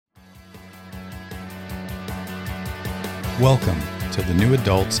Welcome to the New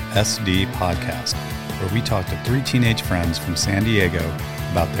Adults SD podcast, where we talk to three teenage friends from San Diego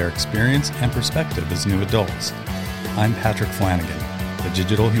about their experience and perspective as new adults. I'm Patrick Flanagan, the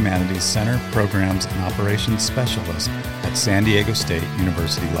Digital Humanities Center Programs and Operations Specialist at San Diego State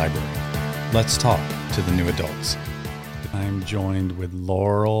University Library. Let's talk to the new adults. I'm joined with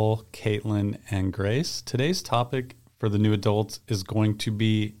Laurel, Caitlin, and Grace. Today's topic for the new adults is going to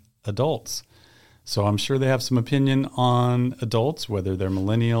be adults. So I'm sure they have some opinion on adults, whether they're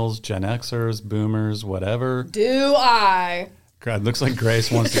millennials, Gen Xers, boomers, whatever. Do I? God, looks like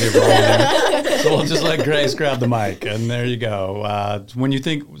Grace wants to get rolling. So we'll just let Grace grab the mic, and there you go.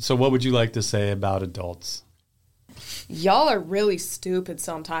 So what would you like to say about adults? Y'all are really stupid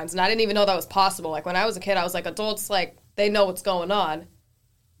sometimes, and I didn't even know that was possible. Like, when I was a kid, I was like, adults, like, they know what's going on.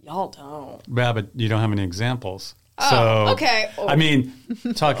 Y'all don't. Yeah, but you don't have any examples. Oh, so, okay. Oh.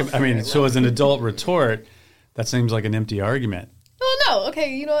 So as an adult retort, that seems like an empty argument. Oh, no.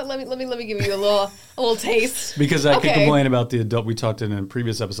 Okay, you know what? Let me give you a little taste. Because I could complain about the adult. We talked in a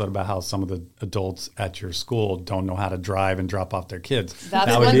previous episode about how some of the adults at your school don't know how to drive and drop off their kids.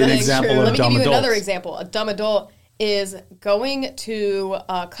 That would be an example of dumb adults. Let me give you another example. A dumb adult is going to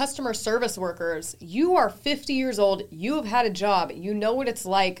customer service workers. You are 50 years old. You have had a job. You know what it's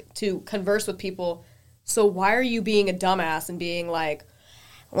like to converse with people. So why are you being a dumbass and being like,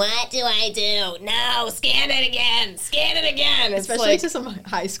 what do I do? No, scan it again. Scan it again. It's especially to some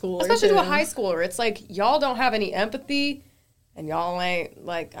high schooler. Especially to a high schooler. It's like, y'all don't have any empathy and y'all ain't,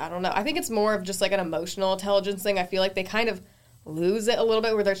 like, I don't know. I think it's more of just like an emotional intelligence thing. I feel like they kind of lose it a little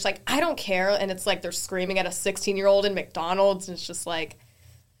bit where they're just like, I don't care. And it's like they're screaming at a 16-year-old in McDonald's. And it's just like,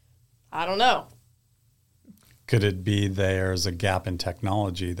 I don't know. Could it be there's a gap in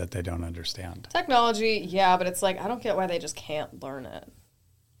technology that they don't understand? Technology, yeah, but it's like, I don't get why they just can't learn it.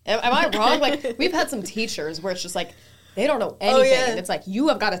 Am I wrong? Like, we've had some teachers where it's just like, they don't know anything. Oh, yeah. And it's like, you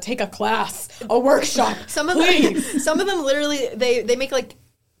have got to take a class, a workshop, some of them literally, they make like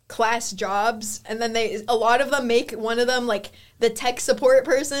class jobs, and then a lot of them make one of them like the tech support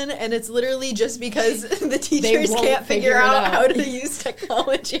person, and it's literally just because the teachers can't figure out how to use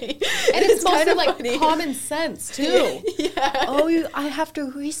technology. And it's mostly like funny. Common sense too. Yeah. Oh, I have to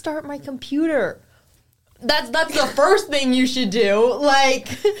restart my computer. That's the first thing you should do. Like,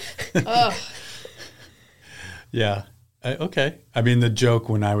 yeah. Okay. I mean, the joke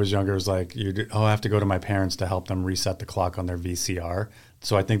when I was younger was like, I have to go to my parents to help them reset the clock on their VCR.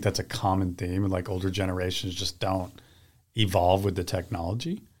 So I think that's a common theme. Like, older generations just don't evolve with the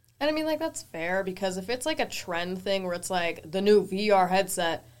technology. And I mean, like, that's fair, because if it's like a trend thing where it's like the new VR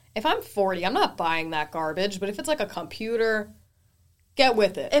headset, if I'm 40, I'm not buying that garbage. But if it's like a computer, get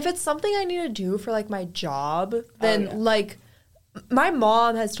with it. If it's something I need to do for like my job, then like my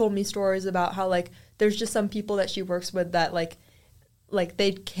mom has told me stories about how like there's just some people that she works with that like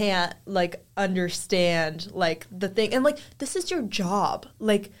they can't like understand like the thing, and like this is your job,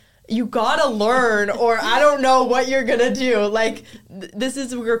 like you gotta learn, or I don't know what you're gonna do, like this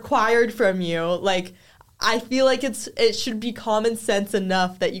is required from you. Like, I feel like it should be common sense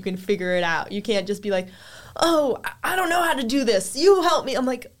enough that you can figure it out. You can't just be like, oh, I don't know how to do this, you help me. I'm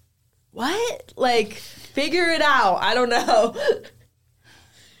like, what? Like, figure it out. I don't know.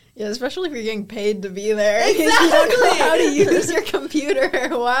 Yeah, especially if you're getting paid to be there. Exactly. You don't know how to use your computer.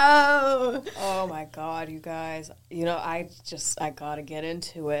 Wow. Oh my God, you guys. You know, I gotta get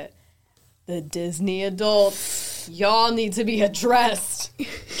into it. The Disney adults, y'all need to be addressed.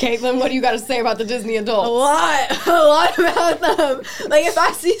 Caitlin, what do you got to say about the Disney adults? A lot about them. Like, if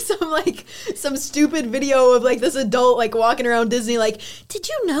I see some stupid video of like this adult like walking around Disney, like, did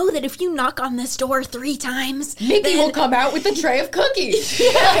you know that if you knock on this door 3 times, Mickey will come out with a tray of cookies? Yeah.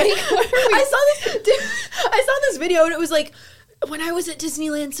 I saw this video, and it was like, when I was at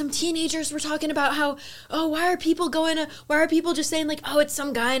Disneyland, some teenagers were talking about how, oh, why are people just saying like, oh, it's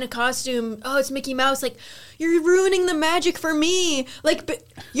some guy in a costume, oh, it's Mickey Mouse, like, you're ruining the magic for me. Like, but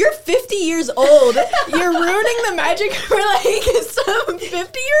you're 50 years old. You're ruining the magic for like some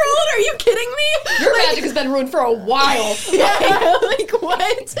 50-year-old? Are you kidding me? Your magic has been ruined for a while. Yeah, like,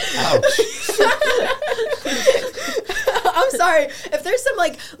 what? I'm sorry. If there's some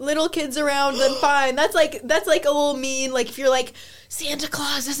like little kids around, then fine. That's like a little mean. Like, if you're like, Santa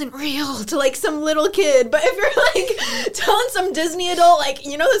Claus isn't real to like some little kid, but if you're like telling some Disney adult, like,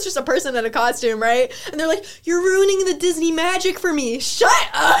 you know, that's just a person in a costume, right? And they're like, you're ruining the Disney magic for me. Shut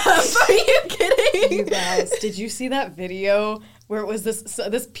up. Are you kidding? You guys, did you see that video where it was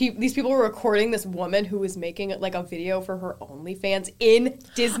these people were recording this woman who was making like a video for her OnlyFans in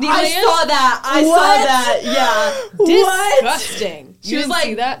Disneyland? I saw that. Yeah. Disgusting. She was like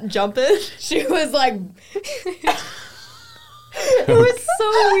see that? Jumping. She was like It was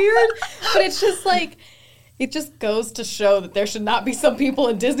so weird. But it's just like, it just goes to show that there should not be some people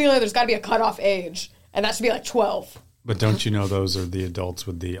in Disneyland. There's got to be a cutoff age. And that should be like 12. But don't you know those are the adults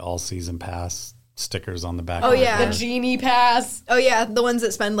with the all-season pass stickers on the back? Oh, of their yeah. The cars? Genie Pass. Oh, yeah, the ones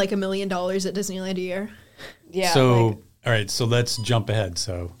that spend like $1 million at Disneyland a year. Yeah. So, like, all right, so let's jump ahead.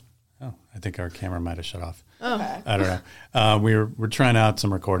 So, I think our camera might have shut off. okay. I don't know. We're trying out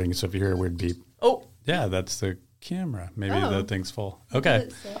some recording, so if you hear a weird beep, yeah, that's the camera. Maybe the thing's full. Okay.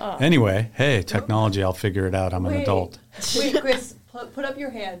 Anyway, hey, technology, I'll figure it out. I'm an adult. Wait, Chris, put up your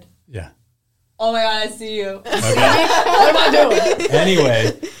hand. Yeah. Oh my God, I see you. What am I doing?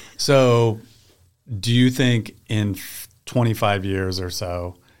 Anyway, so do you think in 25 years or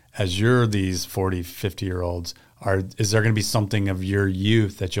so, as you're these 40, 50-year-olds, is there going to be something of your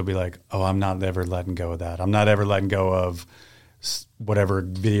youth that you'll be like, oh, I'm not ever letting go of that. I'm not ever letting go of whatever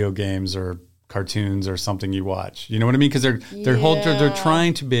video games or cartoons or something you watch. You know what I mean? Because they're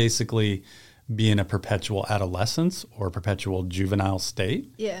trying to basically be in a perpetual adolescence or perpetual juvenile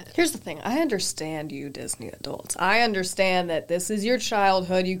state. Yeah. Here's the thing. I understand you Disney adults. I understand that this is your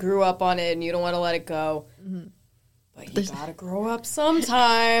childhood. You grew up on it and you don't want to let it go. Mm-hmm. But you gotta grow up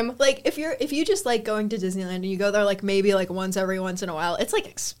sometime. Like if you just like going to Disneyland and you go there like maybe like once in a while, it's like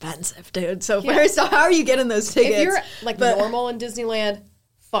expensive, dude. So first, how are you getting those tickets? If you're like normal in Disneyland,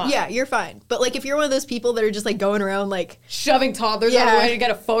 fine. Yeah, you're fine. But like if you're one of those people that are just like going around like shoving toddlers out of the way to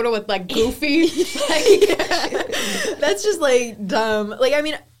get a photo with like Goofy, that's just like dumb. Like I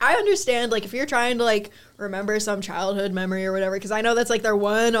mean, I understand like if you're trying to like remember some childhood memory or whatever, because I know that's like their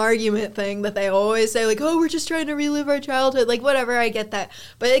one argument thing that they always say, like, oh, we're just trying to relive our childhood, like whatever. I get that,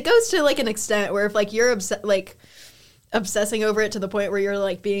 but it goes to like an extent where if like you're obsessing over it to the point where you're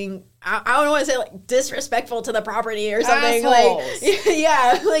like being I don't want to say like disrespectful to the property or something. Assholes. Like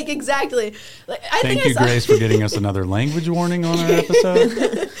yeah, like exactly. Like Thank you, Grace, for getting us another language warning on our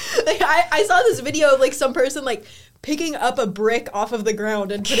episode. Like, I saw this video of like some person like picking up a brick off of the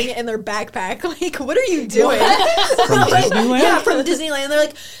ground and putting it in their backpack. Like, what are you doing? From Disneyland? Yeah, from Disneyland. They're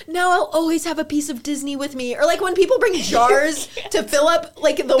like, no, I'll always have a piece of Disney with me. Or like when people bring jars to fill up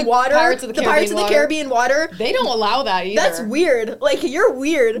like the water, Pirates of the Caribbean water. They don't allow that either. That's weird. Like, you're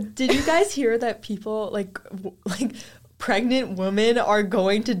weird. Did you guys hear that people like pregnant women are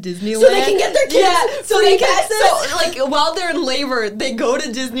going to Disneyland So they can get their kids. Yeah, so they can. access. So like while they're in labor, they go to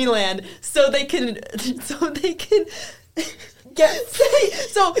Disneyland so they can get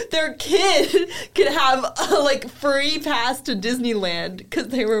so their kid can have a like free pass to Disneyland because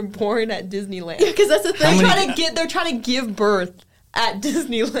they were born at Disneyland. Yeah, because that's the thing. They're trying to give birth at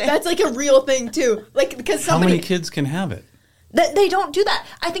Disneyland. That's like a real thing too. Like because How many kids can have it? They don't do that.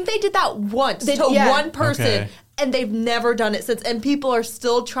 I think they did that once to one person, Okay. and they've never done it since. And people are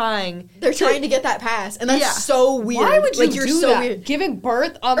still trying. They're trying to get that pass, and that's so weird. Why would you like, you're do so that? weird. Giving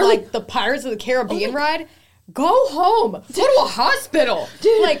birth on like the Pirates of the Caribbean ride? Go home. Go to a hospital.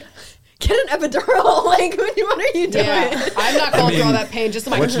 Dude. Like, Get an epidural. Like, what are you doing? yeah, I'm not going through all that pain just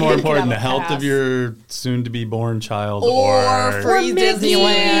so my What's kid more can important, have the a health pass. of your soon-to-be-born child Or free Mickey.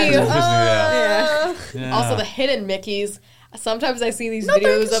 Disneyland. Yeah. Yeah. Also, the hidden Mickeys. Sometimes I see these Nothing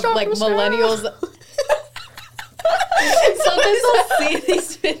videos can of stop like us now. millennials. Sometimes I'll see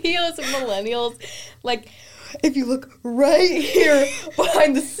these videos of millennials, like, if you look right here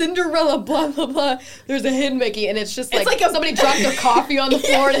behind the Cinderella blah blah blah, there's a hidden Mickey, and it's just like, somebody dropped their coffee on the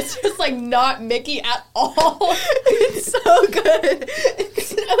floor, and it's just like not Mickey at all. It's so good.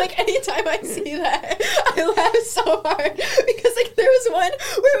 It's, like anytime I see that, I laugh so hard because like there was one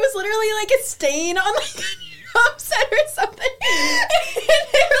where it was literally like a stain on like a drum set or something, and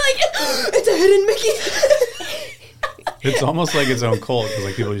they were like, "It's a hidden Mickey." It's almost like its own cult because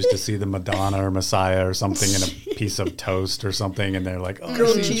like people used to see the Madonna or Messiah or something in a piece of toast or something, and they're like, "Oh,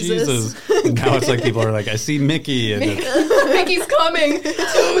 Grilled I see Jesus." Jesus." And now it's like people are like, "I see Mickey," and it's, Mickey's coming.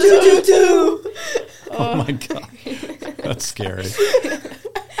 oh my god, that's scary.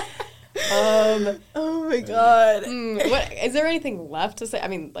 Oh my god. What is there anything left to say? I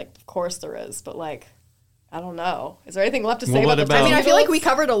mean, like, of course there is, but like, I don't know. Is there anything left to say Well, about what the about- I mean, I feel like we adults?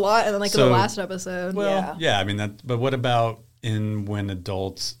 covered a lot in like So- the last episode. Yeah. Yeah, I mean that. But what about when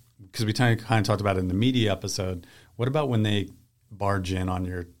adults? Because we kind of talked about it in the media episode. What about when they barge in on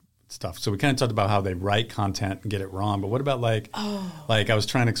your stuff? So we kind of talked about how they write content and get it wrong. But what about like I was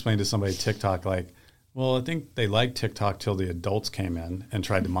trying to explain to somebody TikTok, like, well, I think they liked TikTok till the adults came in and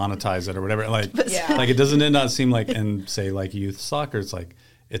tried to monetize it or whatever. Like, Yeah. like it not seem like, and say like youth soccer, it's like.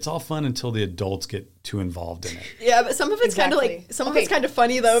 It's all fun until the adults get too involved in it. Yeah, but some of it's kind of Exactly. like of it's kind of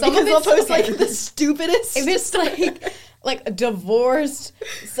funny though Some because of they'll it's- post okay. like the stupidest. If it's like like a divorced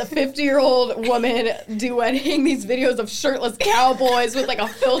 50-year-old woman duetting these videos of shirtless cowboys with like a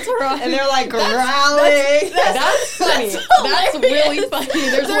filter on. And they're like growling. That's funny. That's really funny.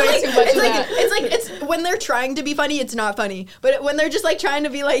 There's way too much of that. It's when they're trying to be funny, it's not funny. But when they're just like trying to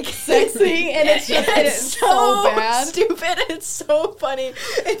be like sexy and it's just it's so bad. Stupid. It's so funny.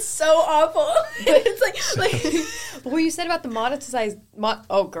 It's so awful. It's like what you said about the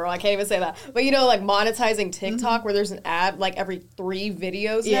oh girl, I can't even say that. But you know, like monetizing TikTok where there's an ad like every 3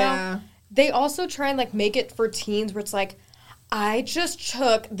 videos now. They also try and like make it for teens where it's like, I just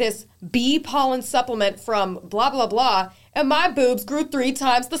took this bee pollen supplement from blah blah blah and my boobs grew 3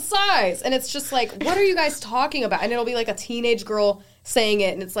 times the size. And it's just like, what are you guys talking about? And it'll be like a teenage girl saying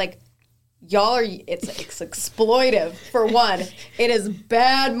it, and it's like, y'all are, it's exploitive for one. It is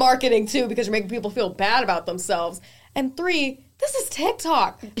bad marketing too, because you're making people feel bad about themselves. And 3, this is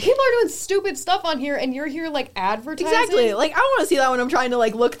TikTok. People are doing stupid stuff on here, and you're here like advertising. Exactly. Like I don't want to see that when I'm trying to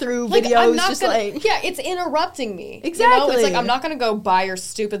like look through videos. I'm not just gonna, like it's interrupting me. Exactly. You know? It's like I'm not gonna go buy your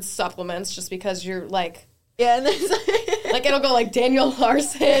stupid supplements just because you're like. Yeah, and then like it'll go like Daniel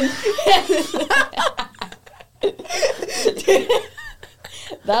Larson.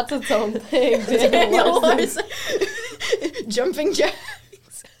 That's its own thing. Daniel Larson. Jumping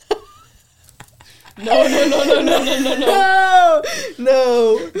jacks. No.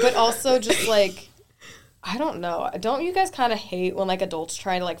 No. But also just like, I don't know. Don't you guys kind of hate when like adults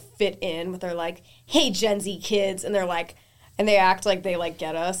try to like fit in with their like, hey Gen Z kids, and they're like, and they act like they like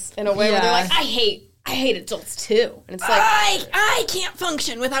get us in a way where they're like, I hate adults too. And it's like, I can't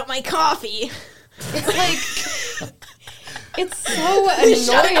function without my coffee. It's like, it's so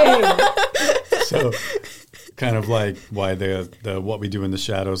annoying. So, kind of like why the What We Do in the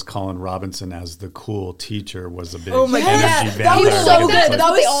Shadows, Colin Robinson as the cool teacher was a big energy band. That was there. so Like, good. like,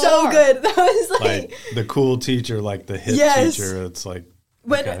 That was so good. That was like the cool teacher, like the hip teacher. It's like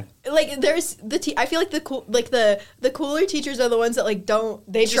when like there's I feel like the cool the cooler teachers are the ones that like don't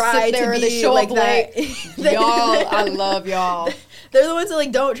they just try sit there to and be they show like up that. late. Y'all, I love y'all. They're the ones that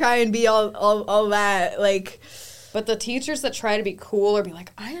like don't try and be all that like. But the teachers that try to be cool or be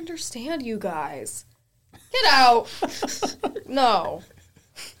like, I understand you guys. Get out. No.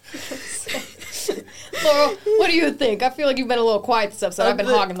 Laurel, what do you think? I feel like you've been a little quiet this episode. I've been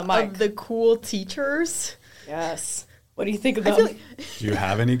hogging the mic. Of the cool teachers? Yes. What do you think of them? Do you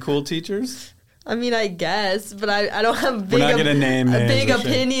have any cool teachers? I mean, I guess, but I don't have We're not gonna name big names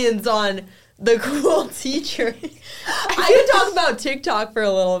opinions on the cool teacher. I can talk about TikTok for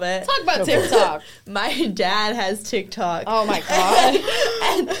a little bit. Talk about TikTok. My dad has TikTok. Oh my god.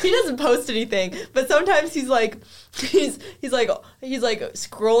 And he doesn't post anything, but sometimes he's like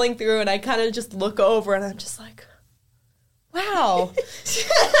scrolling through, and I kind of just look over, and I'm just like, wow.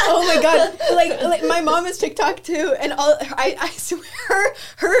 Oh my god. Like my mom is TikTok too, and I swear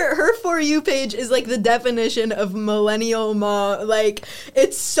her For You page is like the definition of millennial mom. Like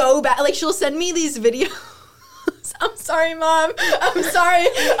it's so bad. Like she'll send me these videos. I'm sorry, Mom. I'm sorry.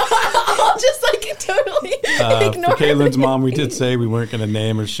 I'll just like totally ignore For Caitlin's mom, we did say we weren't going to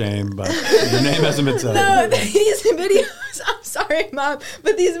name or shame, but your name hasn't been said. No, these videos, I'm sorry, Mom,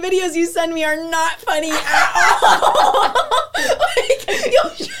 but these videos you send me are not funny at all. Like,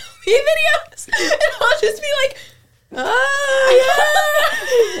 you'll show me videos, and I'll just be like, oh,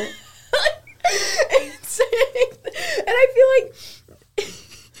 yeah. And I feel like...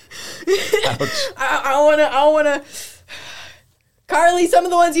 Ouch. I wanna. Carly, some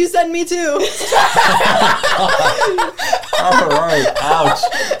of the ones you send me too. All right. Ouch.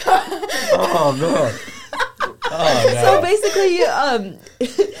 Oh, man. Oh, no. So basically,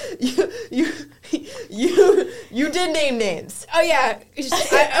 you did name names. Oh yeah,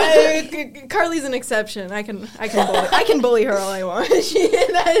 Carly's an exception. I can bully her all I want.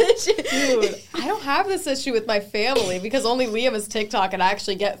 Dude, I don't have this issue with my family because only Liam is TikTok and I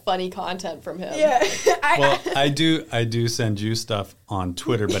actually get funny content from him. Yeah. I do send you stuff on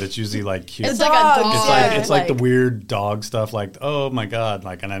Twitter, but it's usually like cute. It's like a dog. It's like the weird dog stuff. Like, oh my god!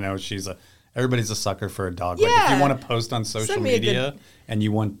 Like, and I know everybody's a sucker for a dog. Like, if you want to post on social media and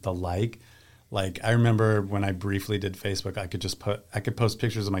you want the like I remember when I briefly did Facebook, I could post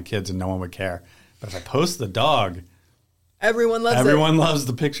pictures of my kids and no one would care. But if I post the dog, everyone loves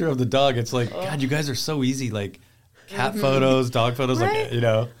the picture of the dog. It's like, God, you guys are so easy. Like cat photos, dog photos, right? like, you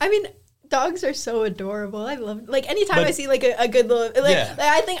know. I mean, Dogs are so adorable. I love anytime I see a good little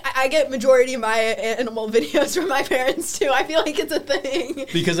I think I get majority of my animal videos from my parents too. I feel like it's a thing.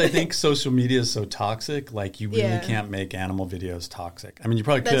 Because I think social media is so toxic, like you really can't make animal videos toxic. I mean, you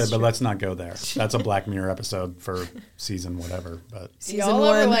probably could, but let's not go there. That's a Black Mirror episode for season whatever. But y'all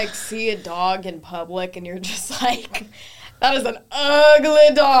ever see a dog in public and you're just like, that is an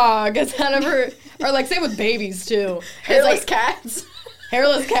ugly dog. Has that ever, or same with babies too. Hairless cats.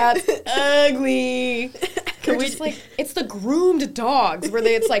 Hairless cats, ugly. It's the groomed dogs where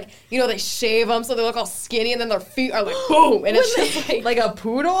it's they shave them so they look all skinny and then their feet are boom. And it's just like a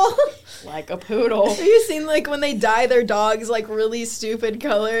poodle? Like a poodle. Have you seen when they dye their dogs really stupid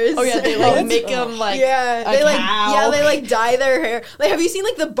colors? Oh yeah, they make them cow. They dye their hair. Have you seen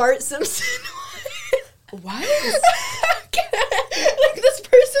the Bart Simpson one? What? This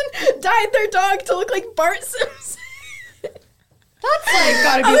person dyed their dog to look like Bart Simpson. That's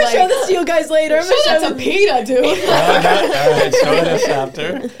gotta be I'm gonna show this to you guys later. I'm gonna show that to PETA, dude. All right, show us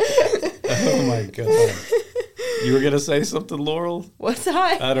after. Oh my god. You were gonna say something, Laurel? What's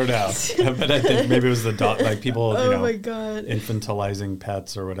that? I don't know. But I think maybe it was the dog, people, my god, infantilizing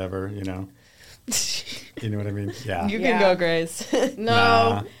pets or whatever, You know what I mean? Yeah. You can go, Grace. No.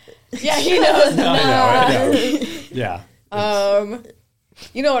 Nah. Yeah, he knows. No, I know. Yeah.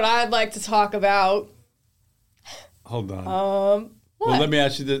 You know what I'd like to talk about? Hold on. What? Well, let me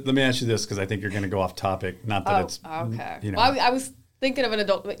ask you this because I think you're going to go off topic. Not that it's okay. Well, I was thinking of an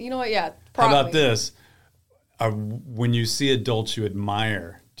adult, but you know what? Yeah. Probably. How about this? When you see adults you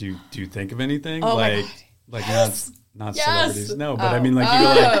admire, do you think of anything my God. Yes. not yes. celebrities? No, but I mean you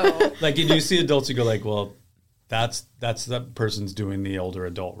go and you see adults, you go well, that's that person's doing the older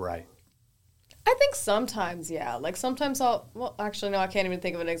adult right. I think sometimes, yeah. Sometimes actually, no, I can't even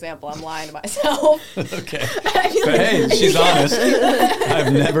think of an example. I'm lying to myself. Okay. But hey, she's honest.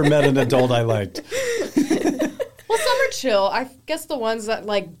 I've never met an adult I liked. Well, some are chill. I guess the ones that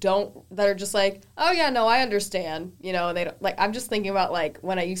that are just oh yeah, no, I understand. They don't I'm just thinking about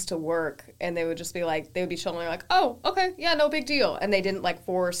when I used to work and they would just be they would be chilling. They're oh, okay, yeah, no big deal. And they didn't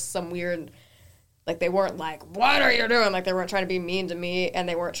force some weird. They weren't what are you doing? They weren't trying to be mean to me, and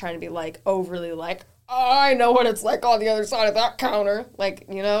they weren't trying to be overly I know what it's on the other side of that counter.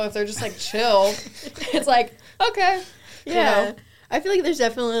 If they're just chill, it's okay. Yeah. I feel like there's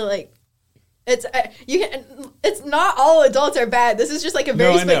definitely it's not all adults are bad. This is just a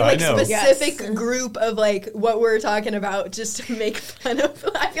very specific group of what we're talking about just to make fun of.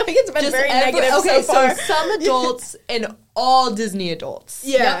 I feel like it's been just very negative so far. So some adults and all Disney adults.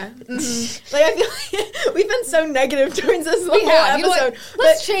 Yeah. Mm-hmm. I feel like we've been so negative towards this whole episode.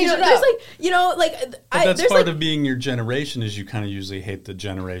 Let's change it up. But that's part of being your generation is you kind of usually hate the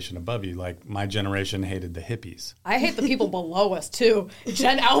generation above you. My generation hated the hippies. I hate the people below us too.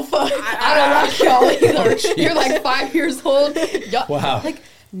 Gen Alpha. I don't like y'all either. Oh, you're 5 years old. Wow.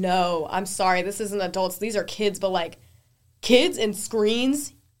 No, I'm sorry. This isn't adults. These are kids. But kids and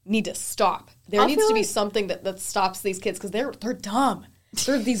screens need to stop. There needs to be something that stops these kids because they're dumb.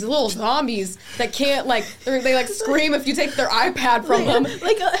 They're these little zombies that can't they scream if you take their iPad from them.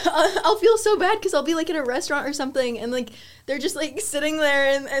 I'll feel so bad because I'll be in a restaurant or something and they're just sitting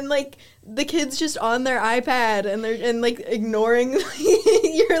there and the kid's just on their iPad and they're ignoring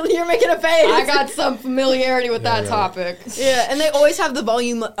you're making a face. I got some familiarity with that topic. Yeah, and they always have the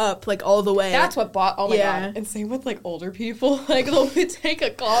volume up all the way. That's what oh my god. And same with older people. They'll take a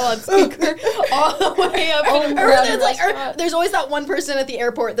call on speaker all the way up. Or there's always that one person at the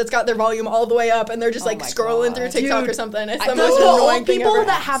airport that's got their volume all the way up and they're just scrolling through TikTok or something. It's the most annoying thing ever. People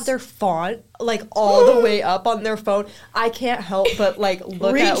that have their font all the way up on their phone, I can't help but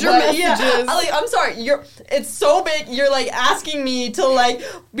look read at your messages. Yeah, I'm sorry, it's so big. You're asking me to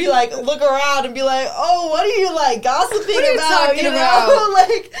be look around and be oh, what are you gossiping what are you about? Talking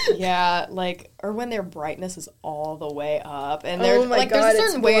you know? Yeah, or when their brightness is all the way up and they're God, there's a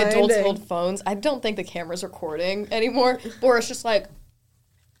certain way adults hold phones. I don't think the camera's recording anymore, or it's just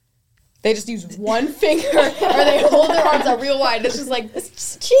they just use one finger or they hold their arms out real wide. It's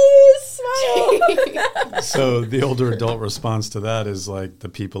just cheese, smile. So the older adult response to that is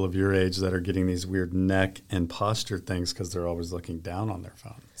the people of your age that are getting these weird neck and posture things because they're always looking down on their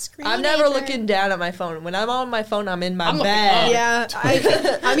phone. I'm never looking down at my phone. When I'm on my phone, I'm in my bed. Yeah,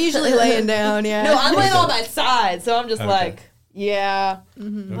 I'm usually laying down, yeah. No, I'm laying on my side, so I'm just yeah.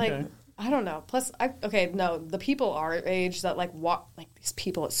 Mm-hmm. Okay. I don't know. Plus, the people our age that walk, these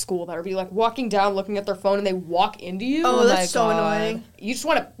people at school that are walking down, looking at their phone, and they walk into you. Oh, that's so annoying. You just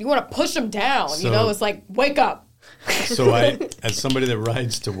want to push them down. It's wake up. So as somebody that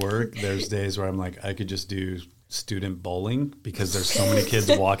rides to work, there's days where I'm I could just do student bowling because there's so many kids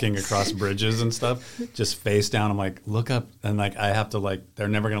walking across bridges and stuff, just face down. I'm like, look up. And like, I have to like, they're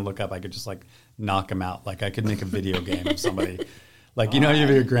never going to look up. I could just like knock them out. Like I could make a video game of somebody. Like, you know, if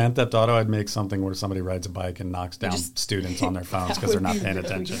you're Grand Theft Auto, I'd make something where somebody rides a bike and knocks down students on their phones because they're not paying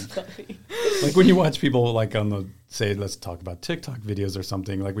attention. Like when you watch people like on the, say, let's talk about TikTok videos or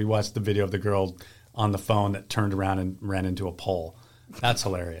something. Like we watched the video of the girl on the phone that turned around and ran into a pole. That's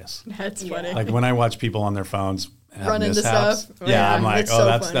hilarious. That's funny. Like when I watch people on their phones run into stuff. Yeah, I'm like, it's so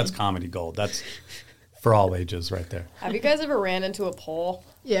that's comedy gold. That's for all ages right there. Have you guys ever ran into a pole?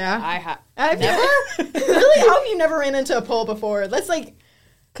 Yeah. I have. Never? Really? How have you never ran into a pole before? That's like...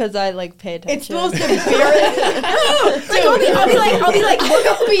 Because I like pay attention. It's supposed to be very... I'll be like, what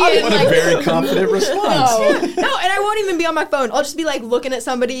a very confident response. No, and I won't even be on my phone. I'll just be like looking at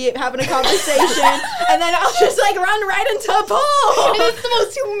somebody having a conversation, and then I'll just like run right into a pole. And it's the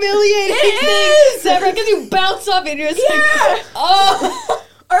most humiliating thing ever because you bounce up and you're just like, oh.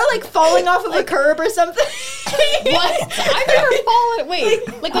 Or like falling off of a curb or something. What? I've never fallen.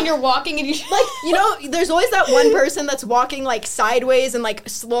 Wait, like when you're walking and you like, you know, there's always that one person that's walking like sideways and like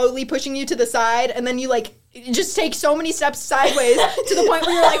slowly pushing you to the side, and then you like just take so many steps sideways to the point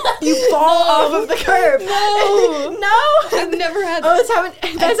where you're like you fall off of the curb. No, I've never had. Oh,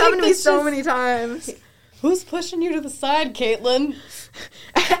 that's happened to me so many times. Who's pushing you to the side, Caitlin?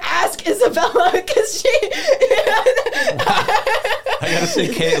 Ask Isabella, because she... I gotta say,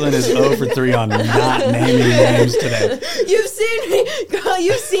 Caitlin is 0 for 3 on not naming names today. You've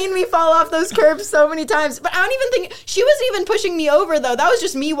seen me fall off those curbs so many times. But I don't even think... She wasn't even pushing me over, though. That was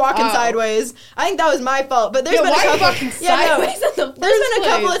just me walking sideways. I think that was my fault. But there's been a couple... There's been a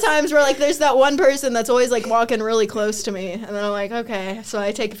couple of times where, like, there's that one person that's always, like, walking really close to me. And then I'm like, okay. So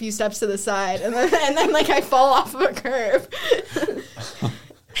I take a few steps to the side. And then like, I fall off of a curb.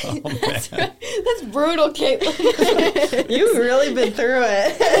 Oh, that's brutal, Caitlin. You've really been through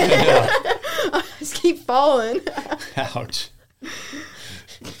it. Yeah. I just keep falling. Ouch.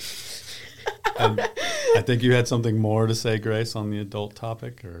 I think you had something more to say, Grace, on the adult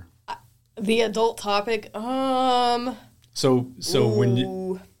topic, or the adult topic. So when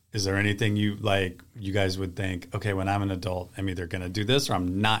you, is there anything you like? You guys would think, okay, when I'm an adult, I'm either going to do this or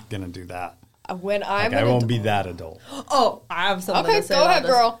I'm not going to do that. When I'm I won't be that adult. Oh, I have something to say go about ahead,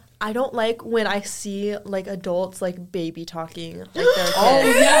 this. girl. I don't like when I see like adults like baby talking like their kids.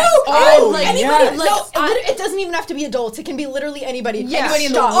 Yes. Anybody, it doesn't even have to be adults. It can be literally anybody. Yeah. Anybody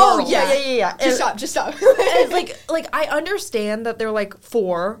in the Stop. world. Oh, yeah. Just stop. And like I understand that they're like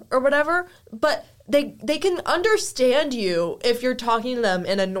 4 or whatever, but they can understand you if you're talking to them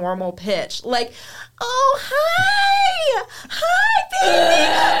in a normal pitch. Like, oh, hi,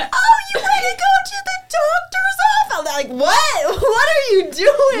 baby. Oh, you want to go to the doctor's office? Like, what? What are you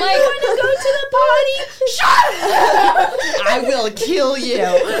doing? Like, you want to go to the potty? Shut up! I will kill you.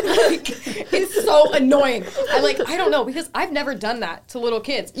 It's so annoying. I don't know, because I've never done that to little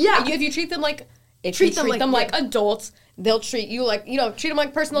kids. Yeah. If you treat them like adults, they'll treat you like, treat them like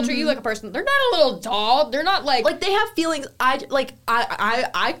a person, they'll treat you like a person. They're not a little doll. They're not like they have feelings.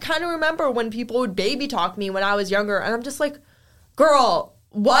 I kind of remember when people would baby talk me when I was younger, and I'm just like, girl,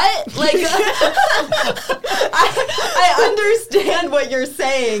 what? Like, I understand what you're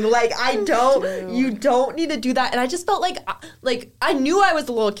saying. Like, you don't need to do that. And I just felt like I knew I was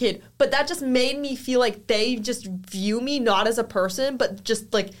a little kid, but that just made me feel like they just view me not as a person, but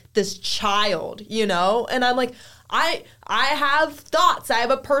just like this child, And I'm like, I have thoughts. I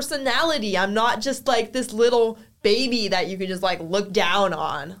have a personality. I'm not just like this little baby that you can just like look down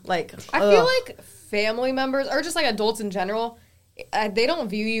on. Like, I feel like family members, or just like adults in general, they don't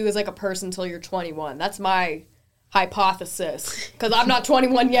view you as like a person until you're 21. That's my hypothesis, because I'm not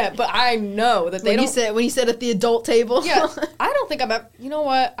 21 yet, but I know that they don't. When you sit at the adult table. Yeah, I don't think I'm ever. You know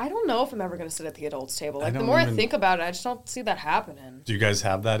what? I don't know if I'm ever going to sit at the adults table. Like, the more I think about it, I just don't see that happening. Do you guys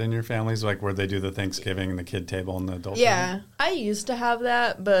have that in your families, like where they do the Thanksgiving and the kid table and the adult table? Yeah, I used to have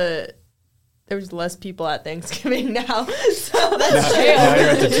that, but there's less people at Thanksgiving now. So that's true. Now you're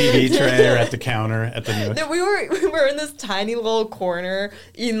at the TV tray or at the counter at the new. We were in this tiny little corner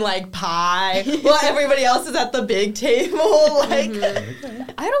eating like pie while everybody else is at the big table. Like,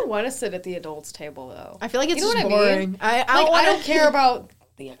 I don't want to sit at the adults table though. I feel like it's just just boring. boring. I don't care about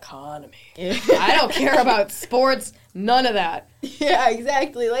the economy. I don't care about sports. None of that. Yeah,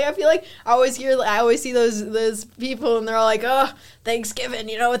 exactly. Like, I feel like I always see those people, and they're all like, "Oh, Thanksgiving,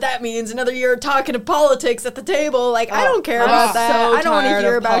 you know what that means? Another year talking to politics at the table." Like, I don't care about that. I don't want to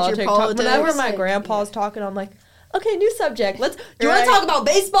hear about your politics. Whenever my grandpa's talking, I'm like, Okay, new subject. Do you want to talk about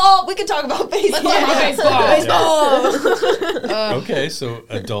baseball? We can talk about baseball. Let's talk about baseball. Okay, so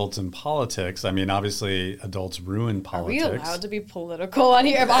adults in politics. I mean, obviously, adults ruin politics. Are we allowed to be political on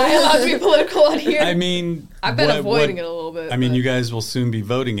here? Am I allowed to be political on here? I mean, I've been avoiding it a little bit. I mean, you guys will soon be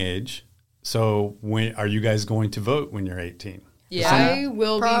voting age. So, when are you guys going to vote when you're 18? Yeah, I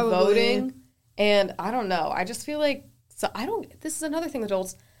will Probably. be voting, and I don't know. I just feel like This is another thing with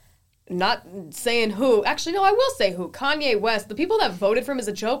adults. Not saying who. Actually, no, I will say who. Kanye West. The people that voted for him as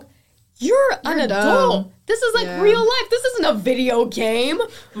a joke. You're an adult. dumb. This is like real life. This isn't a video game.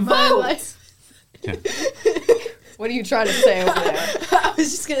 Vote. What are you trying to say over there? I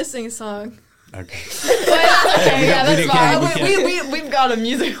was just gonna sing a song. Okay. Okay, yeah, that's fine. We've got a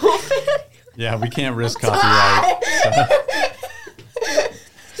musical. Yeah, we can't risk copyright.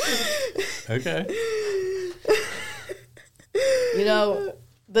 Okay. You know,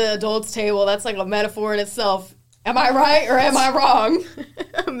 the adults table, that's like a metaphor in itself. Am I right or am I wrong?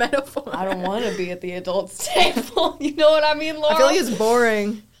 A metaphor. I don't want to be at the adults table. You know what I mean, Laura? I feel like it's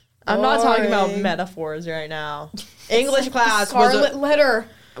boring. I'm not talking about Boring. metaphors right now. English class Scarlet letter.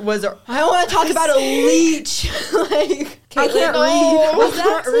 was a I want to talk about a leech. Like I can't no. read. Was that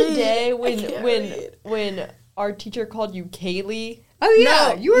I can't read. today when our teacher called you Kaylee? Oh,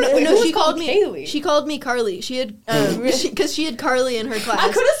 yeah. No, you were no, she called me Kaylee. She called me Carly. She had because she had Carly in her class.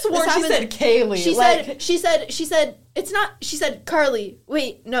 I could have sworn This she happened- said Kaylee. She said it's not. She said Carly.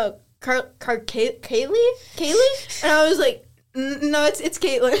 Wait, no, Kaylee. And I was like, no, it's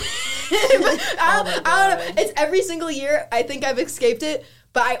Caitlin. I don't know. It's every single year. I think I've escaped it,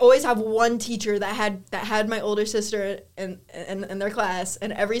 but I always have one teacher that had my older sister in their class,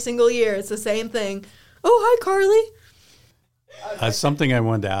 and every single year it's the same thing. Oh, hi, Carly. Something I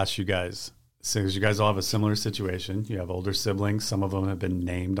wanted to ask you guys, since you guys all have a similar situation. You have older siblings. Some of them have been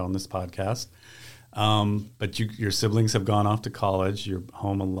named on this podcast. But your siblings have gone off to college. You're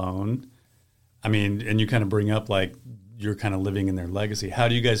home alone. I mean, and you kind of bring up like you're kind of living in their legacy. How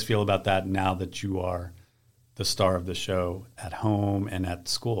do you guys feel about that now that you are the star of the show at home and at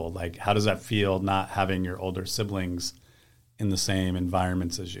school? Like, how does that feel not having your older siblings in the same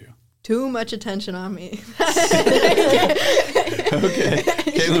environments as you? Too much attention on me. Okay.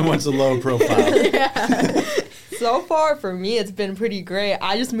 Caitlin wants a low profile. So far for me, it's been pretty great.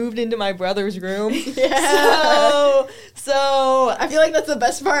 I just moved into my brother's room. Yeah. So I feel like that's the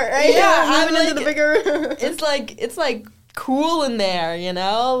best part, right? Yeah, moving I'm into the like- bigger room. it's like cool in there, you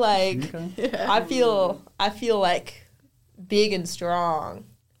know? Like I feel like big and strong.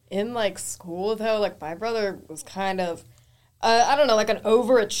 In like school though, like my brother was kind of I don't know, like an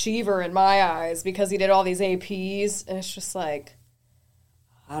overachiever in my eyes because he did all these APs, and it's just like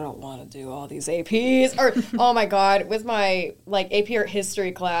I don't want to do all these APs. Or oh my god, with my like AP art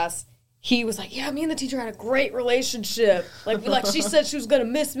history class, he was like, "Yeah, me and the teacher had a great relationship. Like she said she was gonna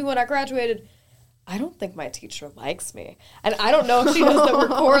miss me when I graduated." I don't think my teacher likes me, and I don't know if she knows that we're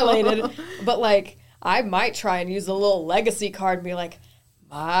correlated. But like, I might try and use a little legacy card and be like,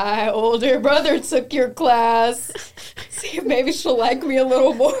 my older brother took your class. See if maybe she'll like me a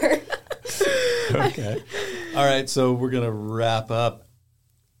little more. Okay. All right. So we're going to wrap up.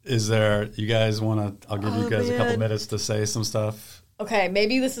 You guys want to, I'll give you guys a couple minutes to say some stuff. Okay.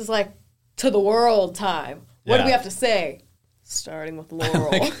 Maybe this is like to the world time. What do Yeah. we have to say? Starting with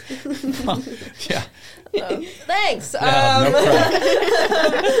Laurel. Yeah. Thanks. Yeah, no problem.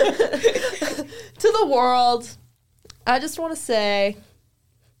 To the world, I just want to say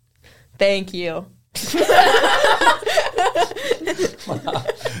thank you.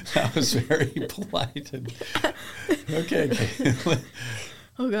 That was very polite. Okay. Caitlin.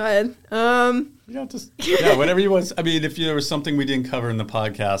 Oh god. You don't just, whatever you want. I mean, if there was something we didn't cover in the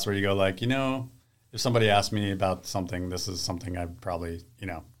podcast where you go like, if somebody asked me about something, this is something I'd probably,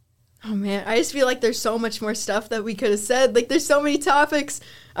 Oh man, I just feel like there's so much more stuff that we could have said. Like there's so many topics.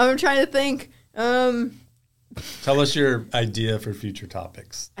 I'm trying to think. Tell us your idea for future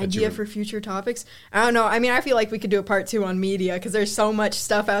topics. For future topics? I don't know. I mean, I feel like we could do a part 2 on media because there's so much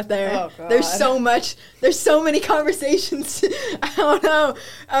stuff out there. Oh, God. There's so much. There's so many conversations. I don't know.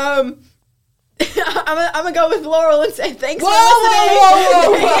 I'm gonna go with Laurel and say thanks for listening.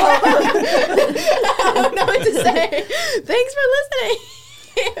 I don't know what to say. Thanks for listening.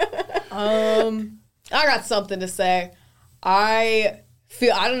 I got something to say. I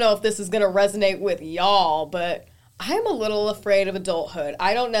don't know if this is going to resonate with y'all, but I'm a little afraid of adulthood.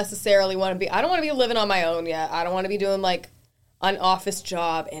 I don't necessarily want to be, I don't want to be living on my own yet. I don't want to be doing like an office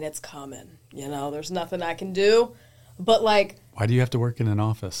job, and it's coming. There's nothing I can do. But like, Why do you have to work in an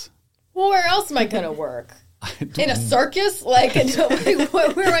office? well, where else am I going to work? In a circus? Like, where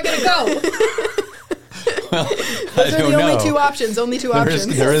am I going to go? Well, Those are the only two options. Only two options.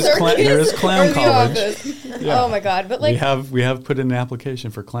 There is clown Or the college. office. Yeah. Oh my god! But like, we have put in an application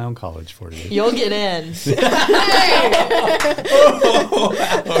for clown college for you. You'll get in. they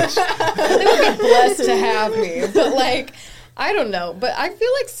would be blessed to have me. But like, I don't know. But I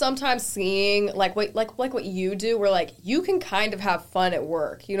feel like sometimes seeing like what you do, where like you can kind of have fun at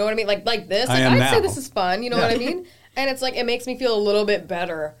work. You know what I mean? Like this. Like, I'd say this is fun. You know what I mean? And it's like it makes me feel a little bit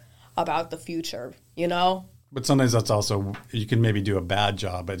better about the future. You know. But sometimes that's also, you can maybe do a bad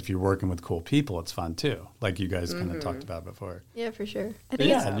job, but if you're working with cool people, it's fun too. Like you guys kind of talked about before. Yeah, for sure. But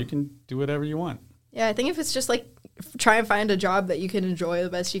yeah, you can do whatever you want. Yeah, I think if it's just like try and find a job that you can enjoy the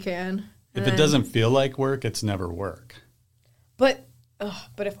best you can. If it doesn't feel like work, it's never work. But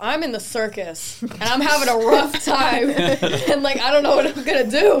if I'm in the circus and I'm having a rough time and like I don't know what I'm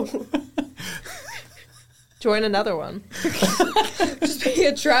gonna do. Join another one. Just be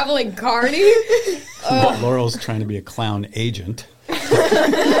a traveling carny. Laurel's trying to be a clown agent.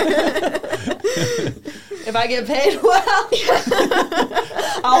 If I get paid well,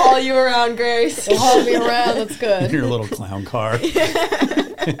 I'll haul you around, Grace. You'll haul me around. That's good. In your little clown car. That's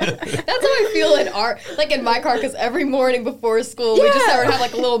how I feel in like in my car, because every morning before school, we just have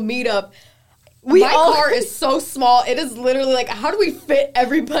like a little meetup. My car is so small. It is literally like, how do we fit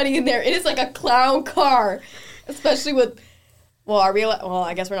everybody in there? It is like a clown car, especially with. Well,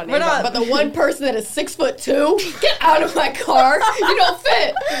 I guess we're not naming them, but the one person that is 6'2", get out of my car. You don't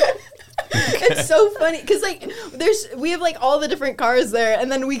fit. It's so funny because like we have like all the different cars there,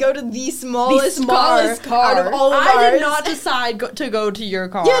 and then we go to the smallest car out of all of ours. I did not decide to go to your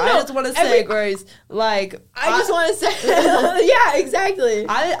car. Yeah, no, I just want to say, Grace, like I just want to say, yeah, exactly.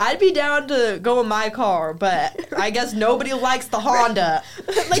 I'd be down to go in my car, but I guess nobody likes the Honda.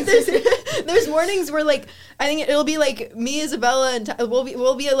 Like there's mornings where like I think it'll be like me, Isabella, and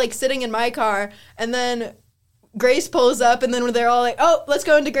we'll be like sitting in my car, and then Grace pulls up, and then they're all like, "Oh, let's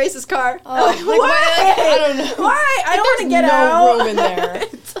go into Grace's car." Oh, like, why? I don't know. Why? I don't want to get no out. room in there.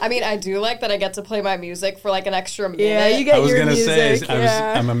 I mean, I do like that I get to play my music for like an extra minute. Yeah, you get your music.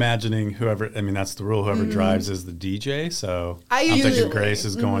 I'm imagining whoever. I mean, that's the rule. Whoever drives is the DJ. So I'm thinking Grace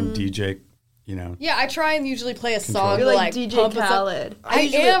is going DJ. You know. Yeah, I try and usually play a song. You're like DJ DJ Khaled. I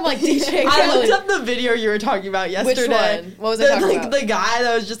am like DJ Khaled. I looked up the video you were talking about yesterday. Which one? What was I talking about? The guy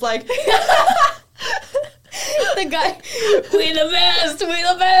that was just like. The guy, we the best, we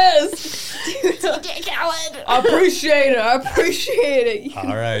the best. DJ Khaled. I appreciate it.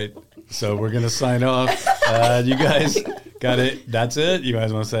 All right. So we're going to sign off. You guys got it. That's it. You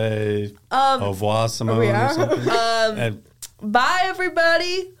guys want to say au revoir, Simone, or something? Bye,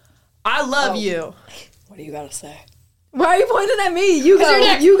 everybody. I love you. What do you got to say? Why are you pointing at me? You go.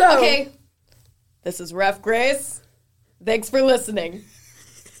 You go. Okay. This is Ref Grace. Thanks for listening.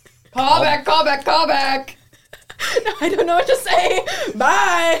 Call back. I don't know what to say.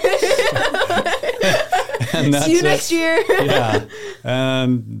 Bye. See you next year. Yeah.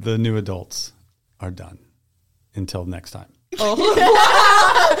 And the new adults are done. Until next time. Oh.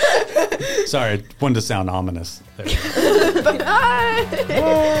 Sorry, wanted to sound ominous. There.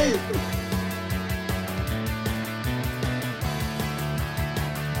 Bye.